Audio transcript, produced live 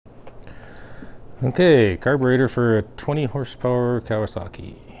Okay, carburetor for a 20 horsepower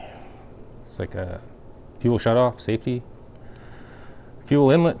Kawasaki. It's like a fuel shutoff, safety.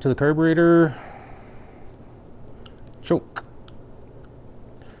 Fuel inlet to the carburetor. Choke.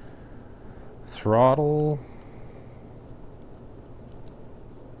 Throttle.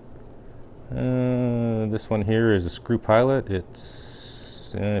 This one here is a screw pilot.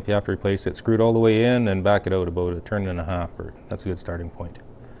 It's, if you have to replace it, screwed all the way in and back it out about a turn and a half. That's a good starting point.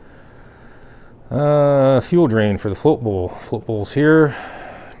 Fuel drain for the float bowl. Float bowl's here,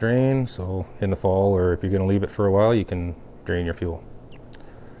 drain, so in the fall, or if you're going to leave it for a while, you can drain your fuel.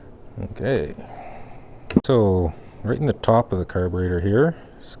 Okay, so right in the top of the carburetor here,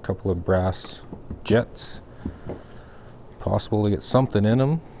 there's a couple of brass jets. Possible to get something in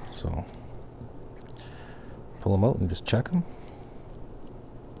them, so pull them out and just check them.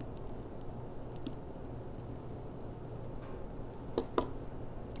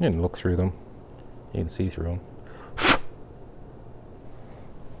 And look through them. You can see through them.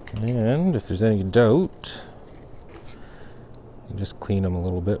 And if there's any doubt, you can just clean them a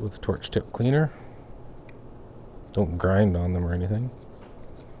little bit with a torch tip cleaner. Don't grind on them or anything.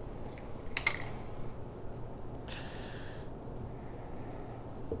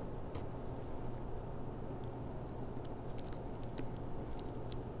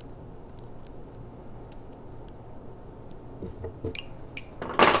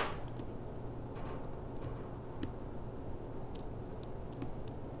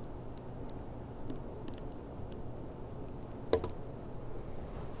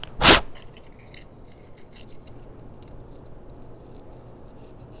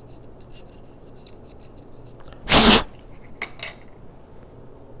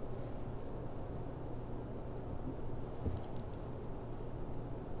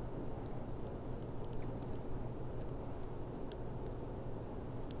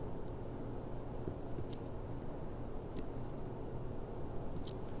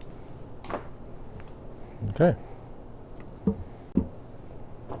 Okay.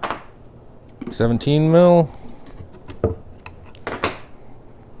 17 mil.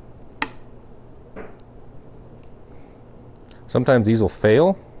 Sometimes these will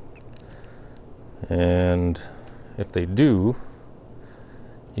fail, and if they do,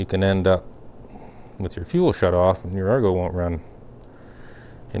 you can end up with your fuel shut off and your Argo won't run.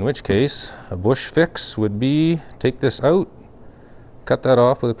 In which case, a bush fix would be take this out, cut that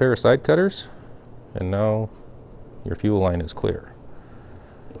off with a pair of side cutters, and now your fuel line is clear.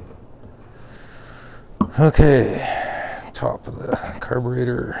 Okay, top of the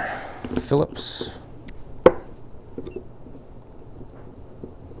carburetor, Phillips.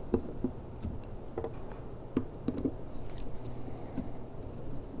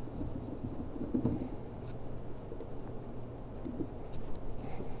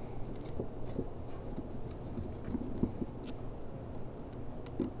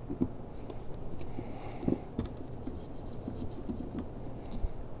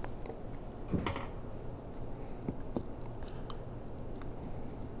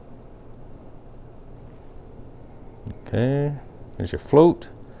 Okay, there's your float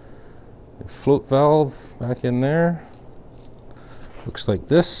valve back in there. Looks like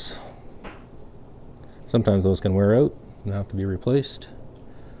this. Sometimes those can wear out and have to be replaced.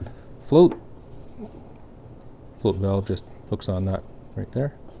 Float valve just hooks on that right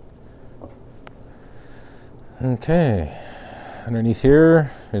there. Okay, underneath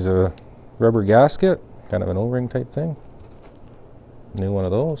here is a rubber gasket, kind of an O-ring type thing. New one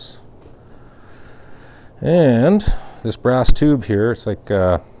of those. And this brass tube here, it's like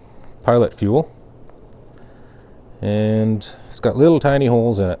pilot fuel, and it's got little tiny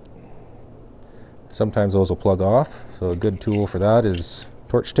holes in it. Sometimes those will plug off, so a good tool for that is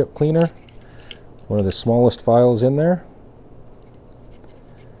torch tip cleaner, one of the smallest files in there,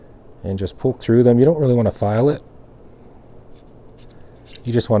 and just poke through them. You don't really want to file it,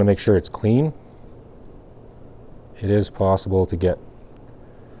 you just want to make sure it's clean. It is possible to get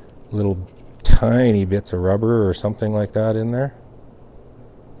little tiny bits of rubber or something like that in there,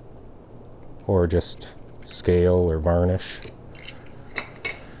 or just scale or varnish.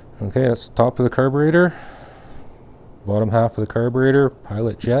 Okay, that's the top of the carburetor. Bottom half of the carburetor,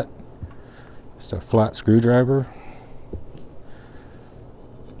 pilot jet. Just a flat screwdriver.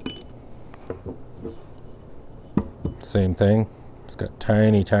 Same thing. It's got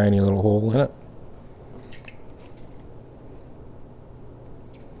tiny little hole in it.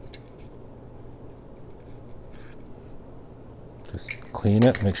 Just clean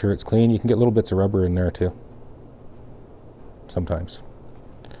it, make sure it's clean. You can get little bits of rubber in there too, sometimes.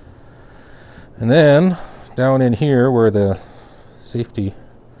 And then down in here where the safety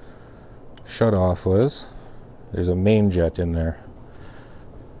shut off was. There's a main jet in there.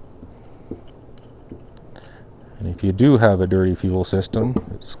 And if you do have a dirty fuel system,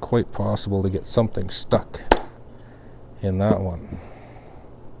 it's quite possible to get something stuck in that one.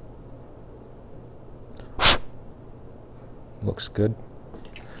 Looks good.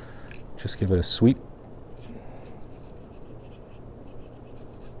 Just give it a sweep.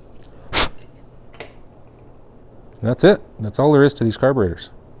 And that's it. That's all there is to these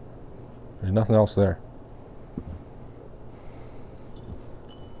carburetors. There's nothing else there.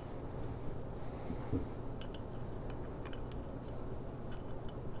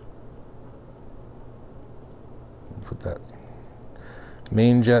 Put that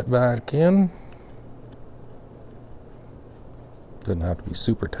main jet back in. Doesn't have to be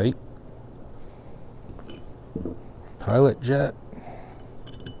super tight. Pilot jet.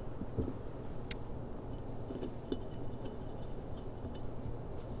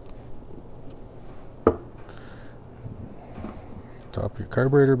 Top your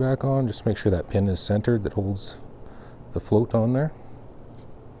carburetor back on. Just make sure that pin is centered that holds the float on there.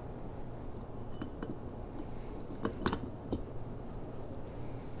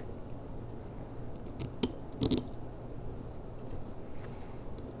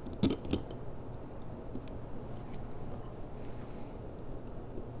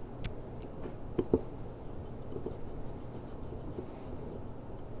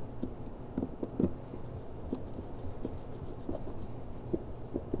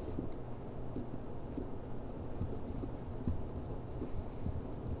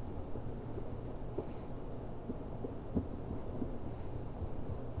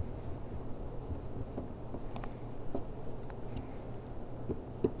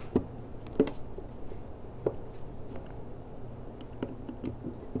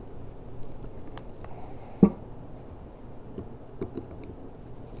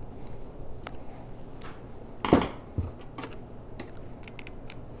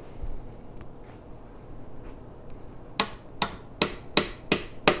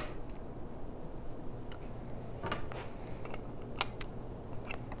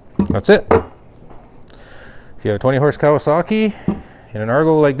 That's it. If you have a 20 horse Kawasaki in an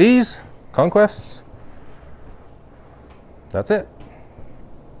Argo like these, Conquests, that's it.